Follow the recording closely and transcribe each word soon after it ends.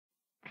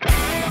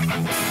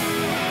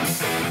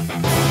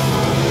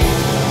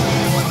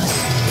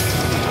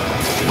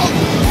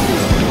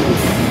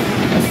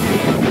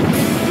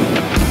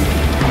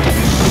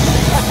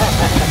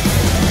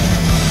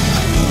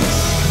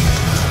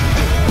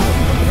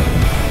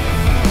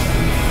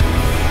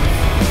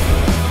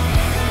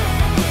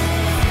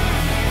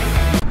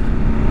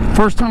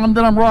First time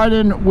that I'm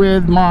riding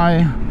with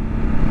my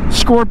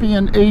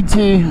Scorpion AT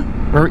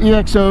or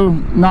EXO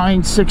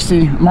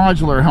 960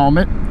 modular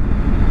helmet,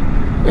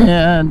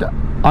 and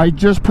I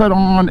just put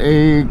on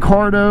a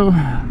Cardo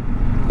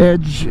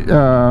Edge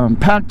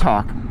pack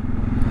talk.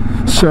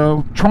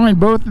 So trying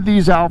both of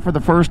these out for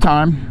the first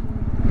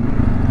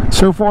time.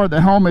 So far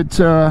the helmet's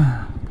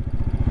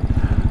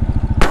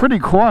pretty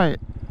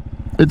quiet.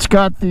 It's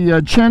got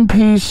the chin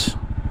piece,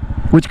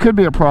 which could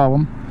be a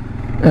problem,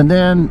 and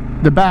then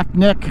the back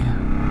neck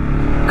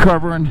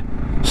covering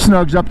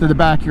snugs up to the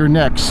back of your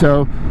neck.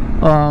 So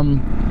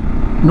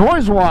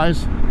noise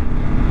wise,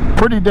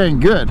 pretty dang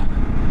good.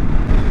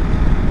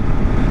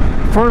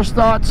 First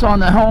thoughts on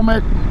the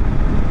helmet: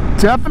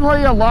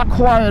 definitely a lot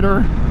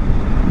quieter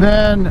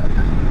than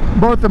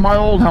both of my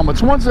old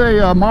helmets. One's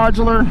a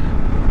modular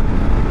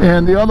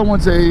and the other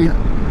one's a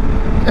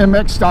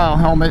MX style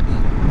helmet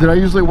that I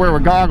usually wear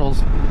with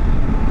goggles.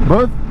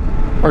 Both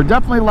are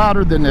definitely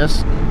louder than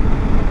this.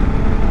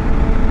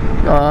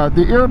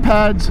 The ear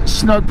pads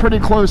snug pretty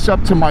close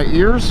up to my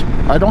ears.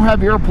 I don't have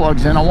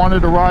earplugs in. I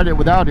wanted to ride it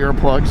without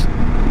earplugs,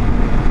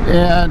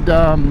 and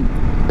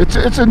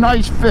it's a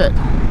nice fit.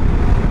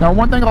 Now,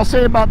 one thing I'll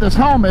say about this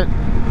helmet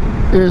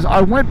is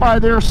I went by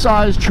their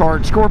size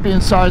chart,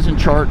 Scorpion sizing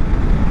chart,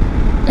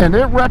 and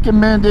it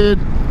recommended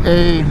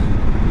a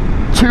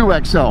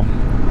 2XL.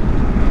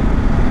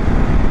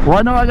 Well,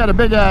 I know I got a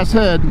big ass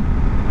head,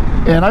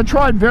 and I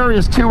tried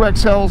various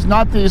 2XLs,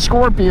 not the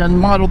Scorpion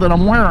model that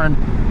I'm wearing,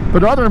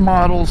 but other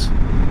models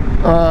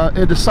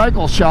at the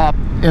cycle shop,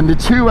 and the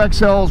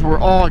 2XLs were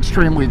all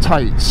extremely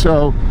tight.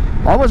 So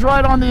I was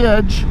right on the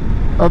edge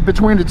of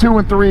between the 2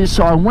 and 3,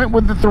 so I went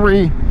with the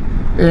 3,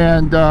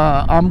 and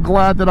I'm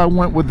glad that I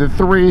went with the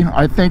 3.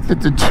 I think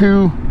that the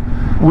 2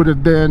 would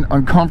have been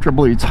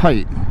uncomfortably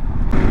tight.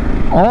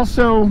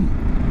 Also,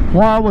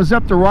 while I was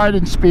up to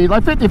riding speed,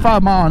 like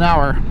 55 mile an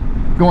hour,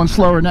 going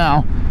slower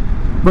now,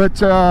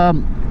 but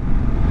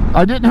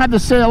I didn't have the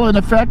sail in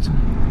effect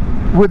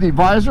with the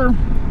visor.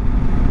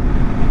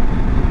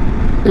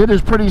 It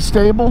is pretty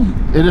stable.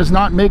 It is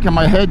not making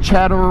my head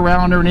chatter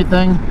around or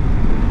anything,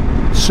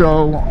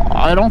 so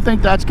I don't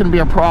think that's going to be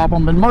a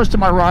problem. And most of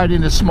my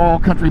riding is small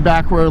country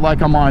back road like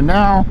I'm on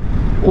now,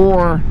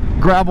 or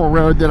gravel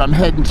road that I'm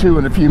heading to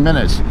in a few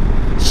minutes.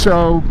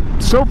 So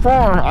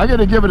far I got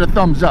to give it a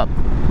thumbs up.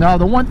 Now,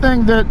 the one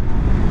thing that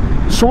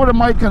sort of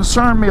might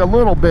concern me a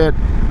little bit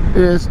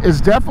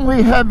is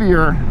definitely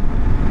heavier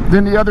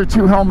than the other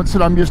 2 helmets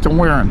that I'm used to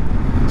wearing.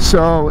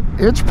 So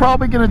it's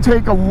probably going to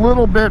take a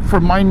little bit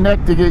for my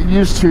neck to get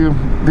used to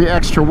the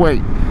extra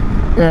weight.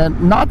 And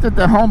not that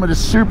the helmet is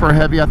super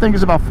heavy. I think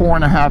it's about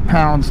 4.5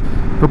 pounds.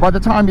 But by the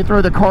time you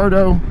throw the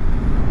Cardo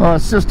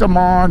system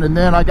on, and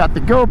then I got the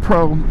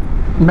GoPro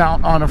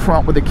mount on the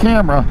front with the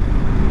camera,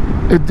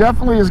 it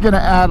definitely is going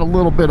to add a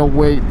little bit of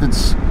weight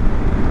that's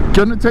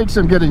going to take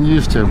some getting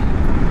used to.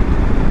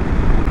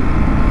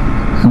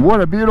 And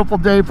what a beautiful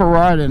day for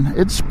riding.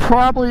 It's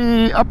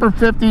probably upper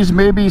 50s,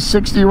 maybe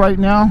 60 right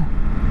now.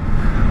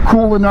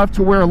 Cool enough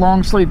to wear a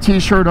long sleeve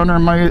t-shirt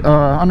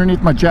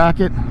underneath my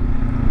jacket.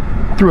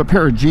 Threw a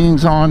pair of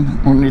jeans on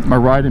underneath my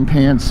riding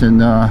pants,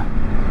 and a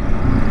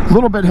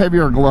little bit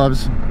heavier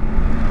gloves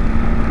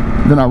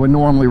than I would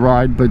normally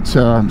ride. But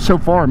so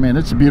far, man,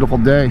 it's a beautiful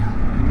day.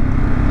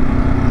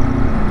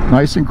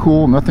 Nice and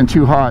cool, nothing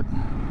too hot.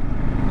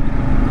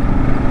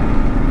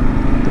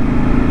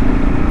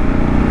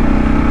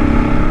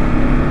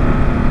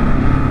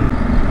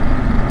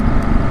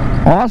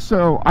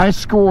 Also, I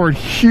scored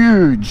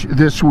huge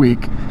this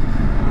week.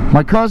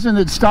 My cousin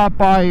had stopped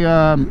by,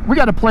 we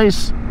got a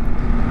place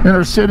in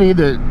our city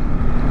that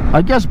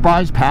I guess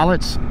buys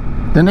pallets.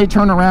 Then they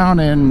turn around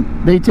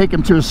and they take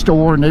them to a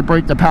store and they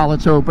break the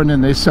pallets open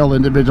and they sell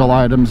individual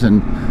items,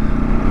 and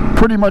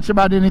pretty much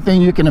about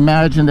anything you can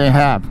imagine they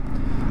have.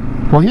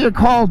 Well, he had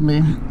called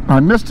me.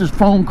 I missed his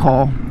phone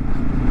call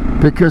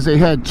because they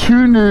had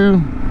 2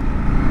 new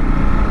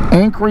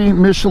Anchor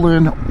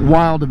Michelin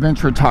Wild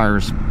Adventure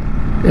tires.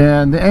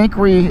 And the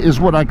Anchor is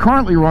what I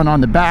currently run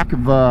on the back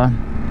of the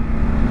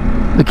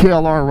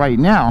KLR right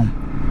now.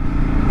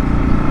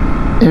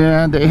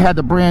 And they had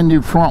the brand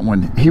new front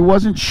one. He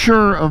wasn't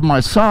sure of my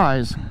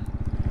size,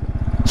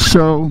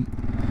 so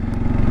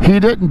he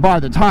didn't buy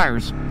the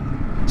tires.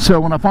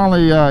 So when I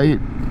finally,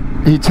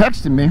 he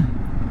texted me,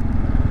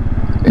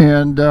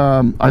 and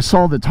I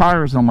saw the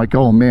tires, and I'm like,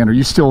 oh man, are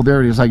you still there?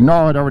 And he's like,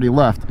 no, I'd already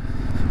left.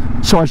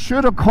 So I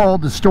should have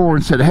called the store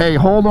and said, hey,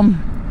 hold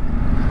them,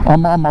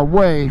 I'm on my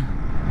way.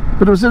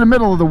 But it was in the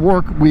middle of the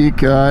work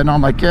week, and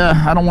I'm like,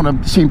 yeah, I don't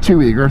want to seem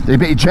too eager. They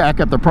may jack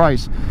up the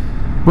price.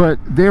 But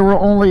they were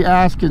only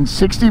asking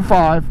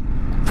 $65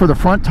 for the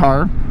front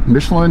tire,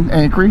 Michelin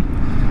Anchor,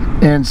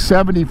 and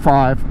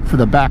 $75 for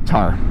the back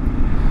tire.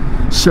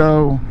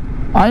 So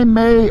I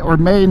may or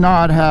may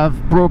not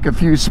have broke a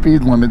few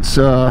speed limits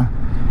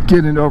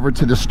getting over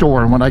to the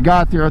store. When I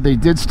got there, they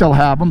did still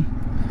have them.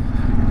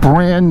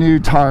 Brand new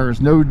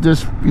tires, no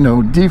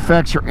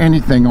defects or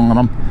anything on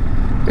them.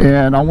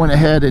 And I went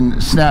ahead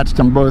and snatched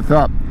them both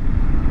up.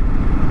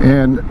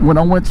 And when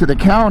I went to the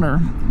counter,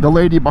 the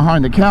lady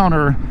behind the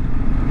counter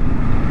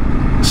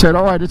said,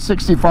 all right, it's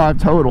 $65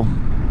 total.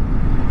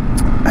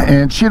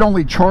 And she'd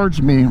only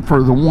charged me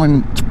for the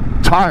one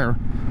tire,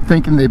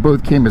 thinking they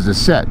both came as a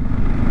set.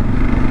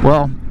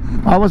 Well,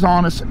 I was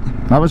honest.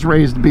 I was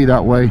raised to be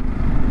that way.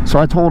 So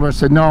I told her, I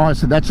said, no, I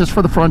said, that's just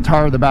for the front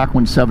tire, the back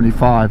one's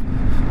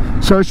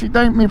 $75. So she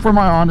thanked me for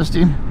my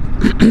honesty.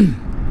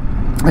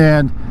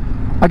 And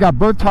I got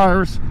both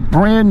tires,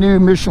 brand new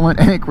Michelin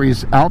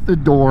Anchors, out the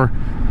door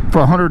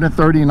for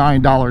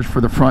 $139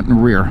 for the front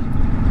and rear.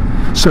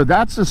 So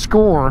that's a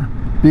score,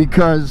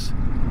 because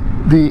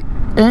the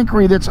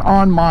Anchor that's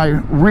on my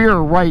rear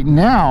right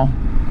now,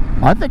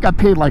 I think I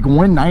paid like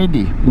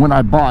 $190 when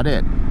I bought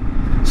it.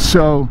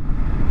 So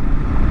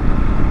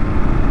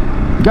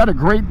got a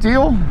great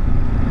deal,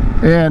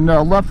 and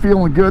left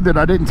feeling good that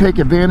I didn't take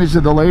advantage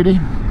of the lady,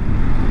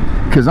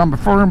 because I'm a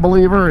firm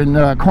believer in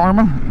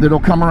karma that'll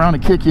come around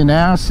and kick you in the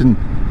ass. And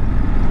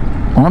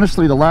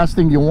honestly, the last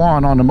thing you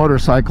want on a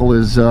motorcycle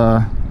is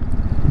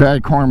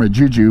bad karma,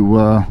 juju,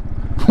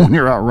 when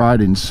you're out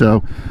riding.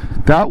 So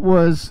that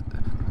was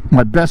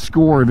my best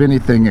score of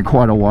anything in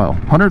quite a while.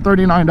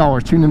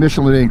 $139, 2 new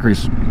Michelin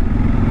Anchors.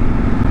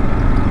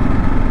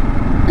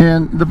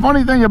 And the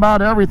funny thing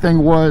about everything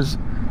was,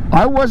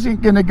 I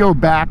wasn't going to go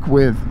back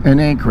with an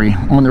Anchor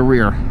on the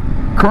rear.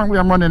 Currently,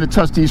 I'm running a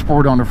Tusty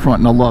Sport on the front,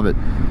 and I love it.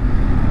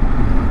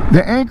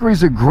 The Anchor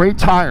is a great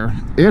tire.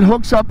 It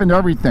hooks up and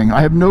everything.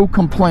 I have no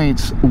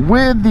complaints,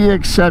 with the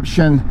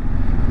exception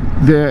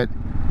that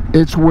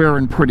it's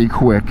wearing pretty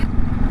quick.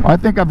 I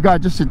think I've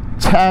got just a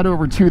tad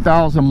over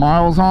 2,000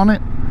 miles on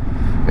it,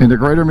 and the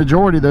greater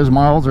majority of those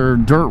miles are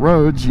dirt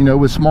roads,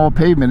 with small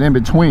pavement in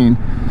between.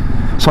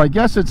 So I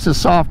guess it's a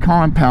soft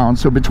compound.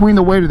 So between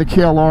the weight of the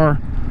KLR,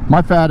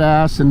 my fat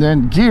ass, and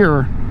then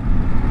gear,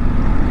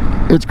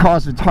 it's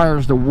caused the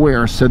tires to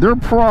wear. So they're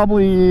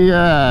probably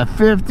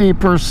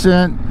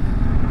 50%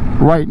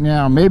 right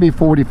now, maybe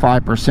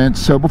 45%.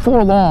 So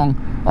before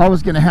long, I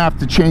was going to have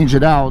to change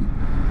it out,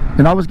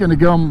 and I was going to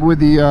go with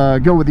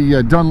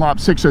the Dunlop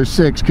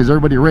 606, because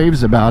everybody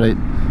raves about it.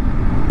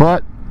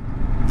 But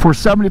for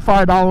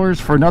 $75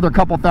 for another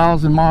couple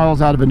thousand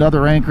miles out of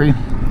another Anchor,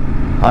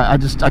 I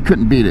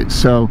couldn't beat it.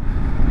 So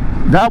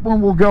that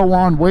one will go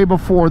on way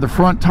before the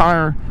front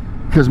tire,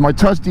 because my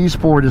Tusty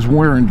Sport is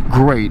wearing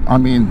great. I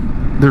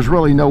mean, there's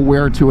really no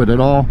wear to it at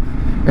all,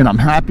 and I'm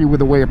happy with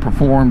the way it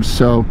performs.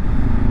 So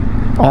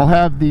I'll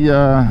have the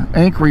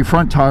Anchor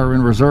front tire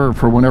in reserve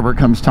for whenever it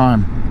comes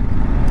time.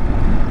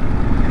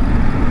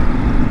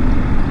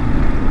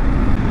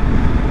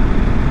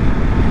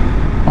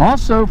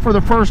 Also, for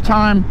the first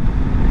time,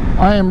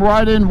 I am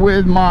riding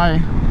with my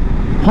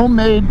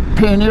homemade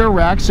pannier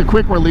racks, a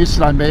quick release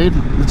that I made.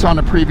 It's on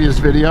a previous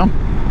video.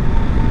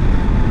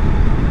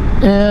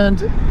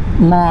 And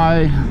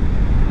my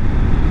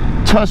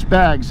Tuss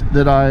bags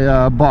that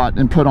I bought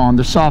and put on,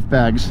 the soft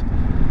bags.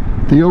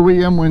 The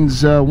OEM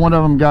ones, one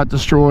of them got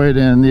destroyed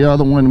and the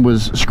other one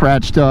was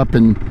scratched up,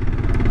 and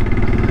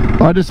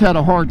I just had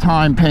a hard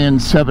time paying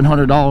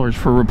 $700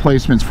 for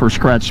replacements for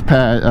scratched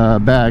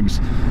bags,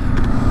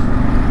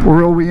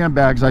 or OEM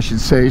bags I should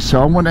say.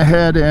 So I went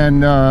ahead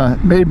and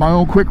made my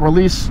own quick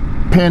release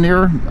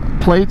pannier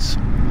plates.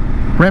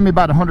 Ran me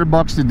about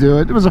 $100 to do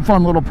it. It was a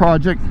fun little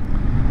project.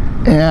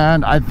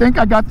 And I think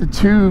I got the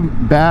 2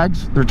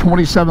 bags. They're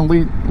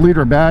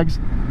 27-liter bags.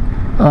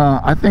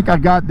 I think I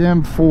got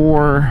them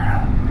for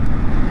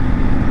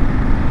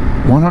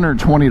 $120,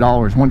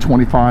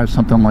 $125,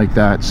 something like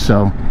that.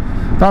 So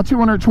about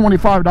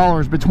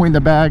 $225 between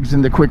the bags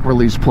and the quick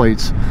release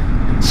plates.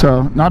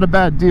 So not a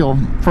bad deal.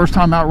 First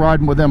time out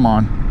riding with them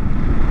on.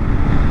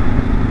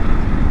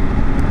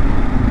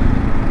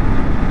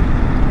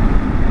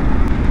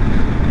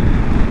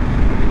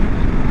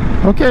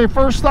 Okay,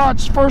 first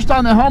thoughts, first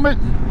on the helmet.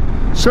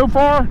 So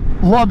far,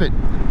 love it.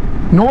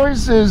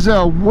 Noise is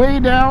way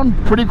down,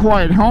 pretty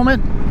quiet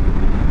helmet.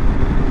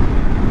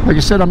 Like I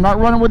said, I'm not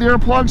running with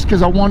earplugs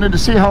because I wanted to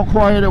see how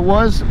quiet it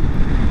was.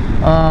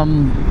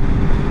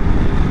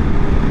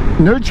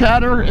 No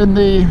chatter in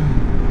the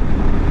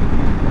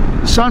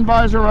sun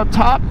visor up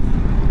top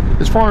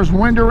as far as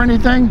wind or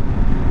anything.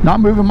 Not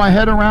moving my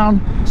head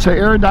around, so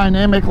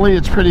aerodynamically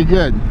it's pretty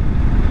good.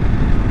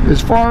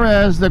 As far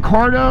as the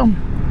Cardo,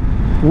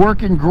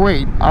 working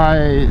great.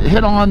 I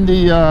hit on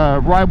the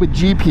Ride with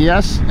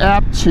GPS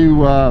app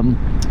to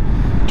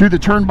do the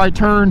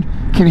turn-by-turn.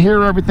 Can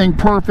hear everything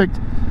perfect.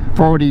 I've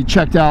already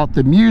checked out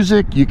the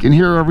music. You can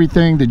hear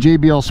everything. The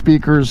JBL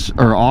speakers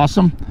are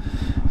awesome.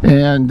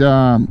 And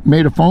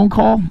made a phone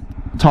call,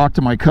 talked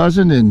to my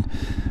cousin, and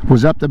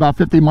was up to about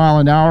 50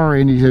 miles an hour,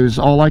 and he goes,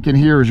 all I can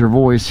hear is your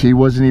voice. He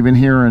wasn't even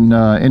hearing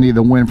any of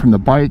the wind from the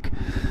bike.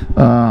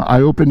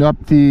 I opened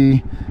up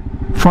the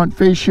front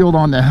face shield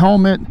on the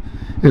helmet,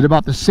 at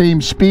about the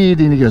same speed,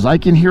 and he goes, I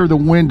can hear the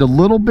wind a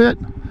little bit,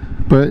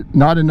 but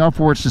not enough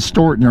where it's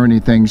distorting or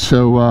anything.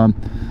 So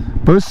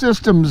both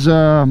systems,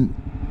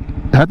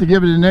 have to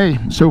give it an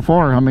A so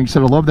far. I mean, I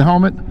love the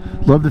helmet,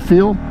 love the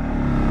feel,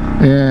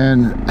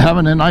 and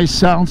having a nice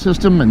sound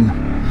system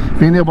and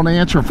being able to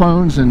answer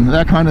phones and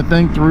that kind of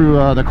thing through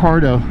the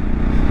Cardo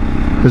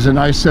is a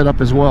nice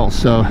setup as well.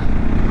 So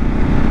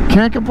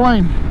can't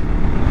complain.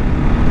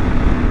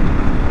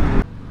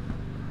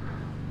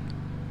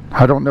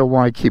 I don't know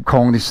why I keep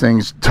calling these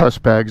things Tuss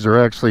bags.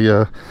 They're actually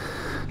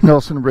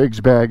Nelson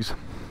Riggs bags.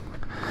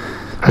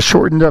 I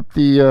shortened up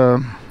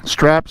the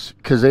straps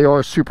because they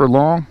are super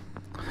long.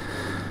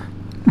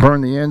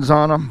 Burn the ends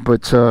on them,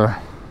 but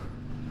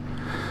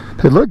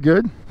they look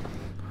good.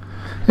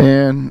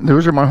 And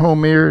those are my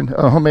homemade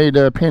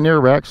pannier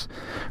racks.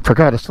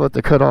 Forgot I still had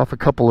to cut off a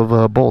couple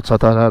of bolts. I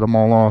thought I had them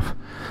all off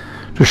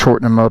to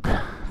shorten them up,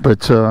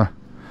 but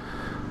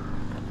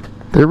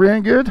they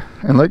ran good.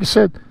 And like I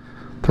said,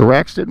 the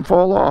racks didn't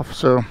fall off,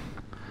 so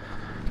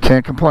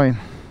can't complain.